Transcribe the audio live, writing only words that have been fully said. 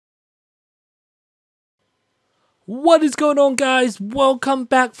What is going on, guys? Welcome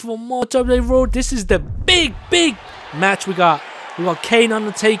back for more WWE Raw. This is the big match we got. We got Kane,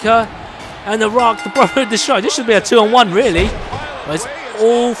 Undertaker, and The Rock, the Brother of Destroy. This should be a 2-on-1, really. But it's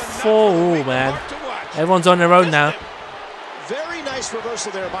all for all, man. Everyone's on their own now. Very nice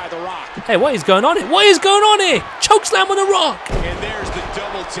reversal there by The Rock. Hey, what is going on here? What is going on here? Chokeslam on The Rock. And there's the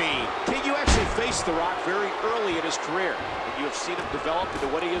double team. King, you actually faced The Rock very early in his career. You have seen him develop into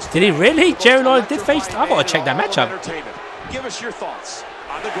what he is today. Did he really? Jerry Lawler did face. I've got to check that match out. Give us your thoughts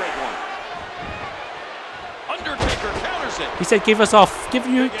on the great one. Undertaker counters it. He said, "Give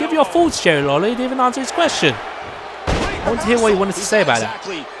your thoughts, Jerry Lawler." He didn't even answer his question. I want to hear what he wanted to say about it.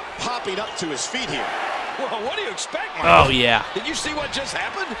 Exactly popping up to his feet here. Well, what do you expect, Mike? Oh yeah. Did you see what just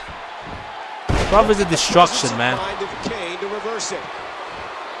happened? Brothers of Destruction, man. Kane to reverse it.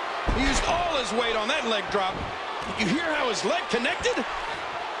 He used all his weight on that leg drop. Did you hear how his leg connected?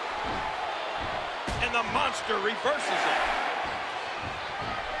 And the monster reverses it.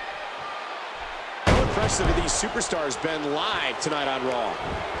 How impressive have these superstars been live tonight on Raw?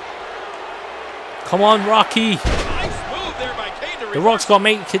 Come on, Rocky. Nice move there by Kane to reverse. The Rock's got to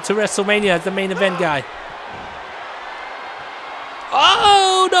make it to WrestleMania as the main event guy.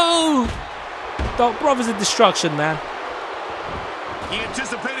 Oh no! The Brothers of Destruction, man. He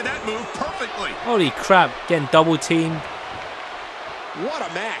anticipated that move perfectly. Holy crap, getting double teamed. What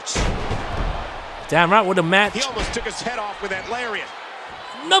a match. Damn right, what a match. He almost took his head off with that lariat.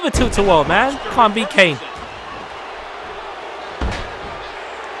 Another tilt-a-whirl, man. Can't beat Kane.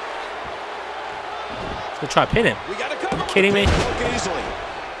 He's gonna try to pin him. Are you kidding me? Easily.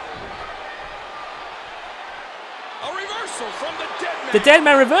 A reversal from the dead man. The dead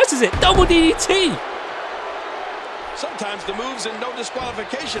man reverses it. Double DDT. Sometimes the moves in no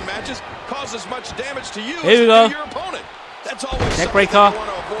disqualification matches cause as much damage to you Here we go. as to your opponent. That's always Neck breaker.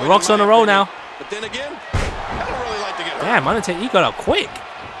 The Rock's on a roll now. But then again, I don't really like to get hurt. Damn, Undertaker, he got up quick.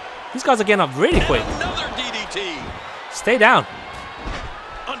 These guys are getting up really quick. Another DDT. Stay down.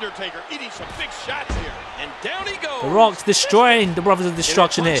 Undertaker eating some big shots here, and down he goes. The Rock's destroying the Brothers of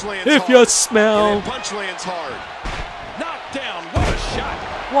Destruction here. If you And smell. that punch lands hard. Knocked down. What a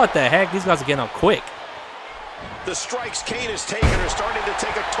shot. What the heck? These guys are getting up quick. The strikes Kane has taken are starting to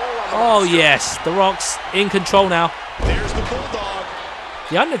take a toll on the Oh roster. yes, the Rock's in control now. There's the Bulldog.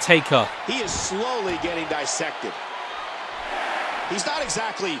 The Undertaker. He is slowly getting dissected. He's not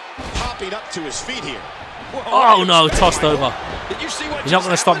exactly popping up to his feet here. Oh no, tossed over. Did you see what He's not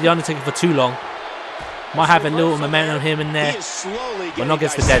going to stop the Undertaker for too long. Might have a little momentum here and there, He is slowly but getting not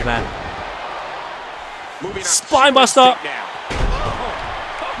against the dead dissected. man. Moving on Spine super buster. stick now.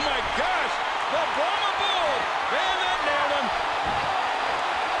 Oh my gosh! The Brahma Bull! Man, that nailed him!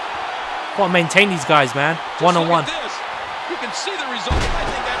 Got to maintain these guys, man. One on one. Look at this. You can see the result. I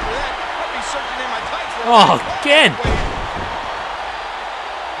think after that, I'll be searching in my tights for Oh, again.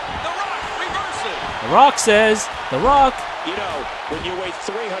 The Rock reverses. The Rock says, The Rock. You know, when you weigh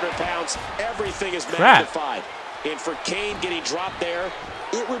 300 pounds, everything is Crap. magnified. And for Kane getting dropped there,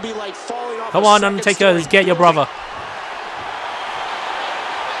 it would be like falling off Come a on, second Undertaker, story let's get your building. brother.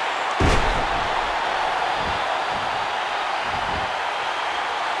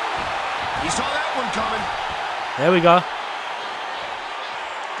 He saw that one coming. There we go.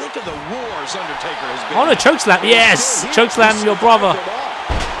 Think of the wars Undertaker has been. On a chokeslam. Yes! Chokeslam your brother.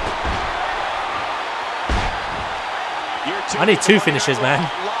 I need two finishes, man.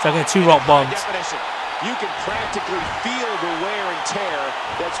 So I get two rock bombs. You can practically feel the wear and tear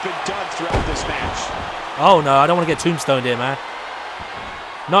that's been done throughout this match. Oh no, I don't want to get tombstoned here, man.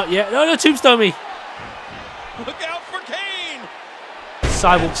 Not yet. No, tombstone me. Look out for Kane.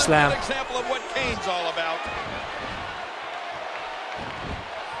 Sidewalk That's slam. an example of what Kane's all about.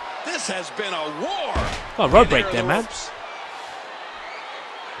 This has been a war. Oh, road break there, man.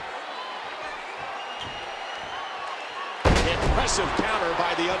 Impressive counter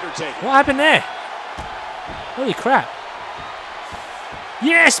by the Undertaker. What happened there? Holy crap.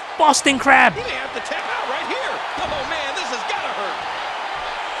 Yes! Boston Crab! He may have to tap out right here. Oh man, this has got to hurt.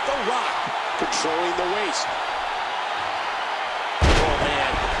 The Rock controlling the waist. Oh man,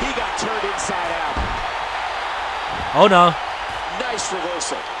 he got turned inside out. Oh no. Nice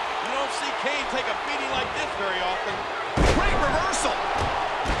reversal. You don't see Kane take a beating like this very often. Great reversal.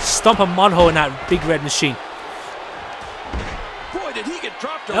 Stomp a mud hole in that big red machine. Boy, did he get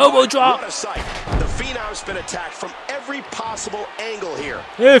dropped. Elbow drop. What a sight. The Phenom's been attacked from every possible angle here.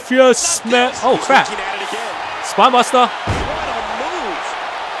 If you smell. Oh crap. Looking at it again. Spinebuster. What a move.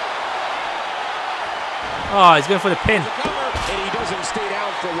 Oh, he's going for the pin. And he doesn't stay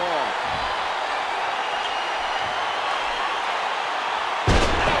down for long.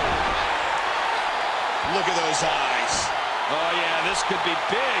 Look at those eyes. Oh, yeah, this could be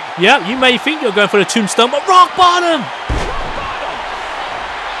big. Yeah, you may think you're going for the tombstone, but rock bottom!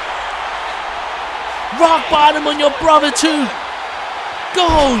 Rock bottom on your brother too!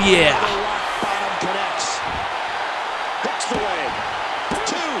 Go, yeah! Rock bottom connects. Hooks the leg.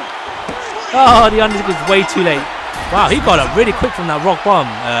 2, 3. Oh, the Undertaker's way too late. Wow, he got up really quick from that rock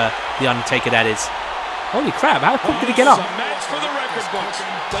bottom, the Undertaker that is. Holy crap, how quick did he get up? A match for the record books.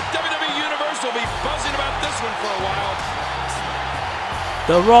 The WWE Universe will be buzzing about this one for a while.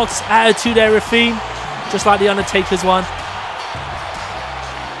 The Rock's Attitude Era theme, just like the Undertaker's one.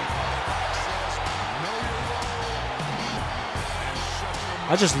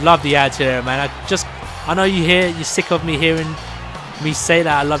 I just love the Attitude Era, man. I know you're sick of me hearing me say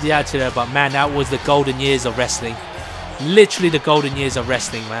that I love the Attitude Era, but man, that was the golden years of wrestling. Literally the golden years of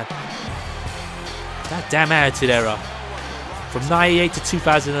wrestling, man. That damn Attitude Era. From 98 to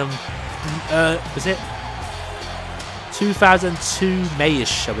 2000, was it? 2002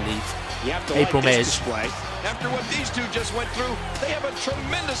 May-ish, I believe. You have to April, like May-ish. this display. After what these two just went through, they have a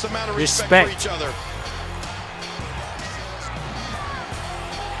tremendous amount of respect for each other.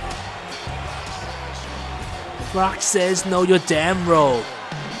 Rock says, know your damn role.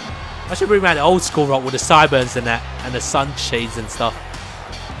 I should bring back the old school Rock with the sideburns and that, and the sunshades and stuff.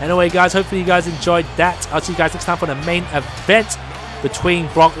 Anyway, guys, hopefully you guys enjoyed that. I'll see you guys next time for the main event between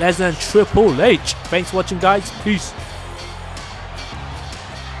Brock Lesnar and Triple H. Thanks for watching, guys. Peace.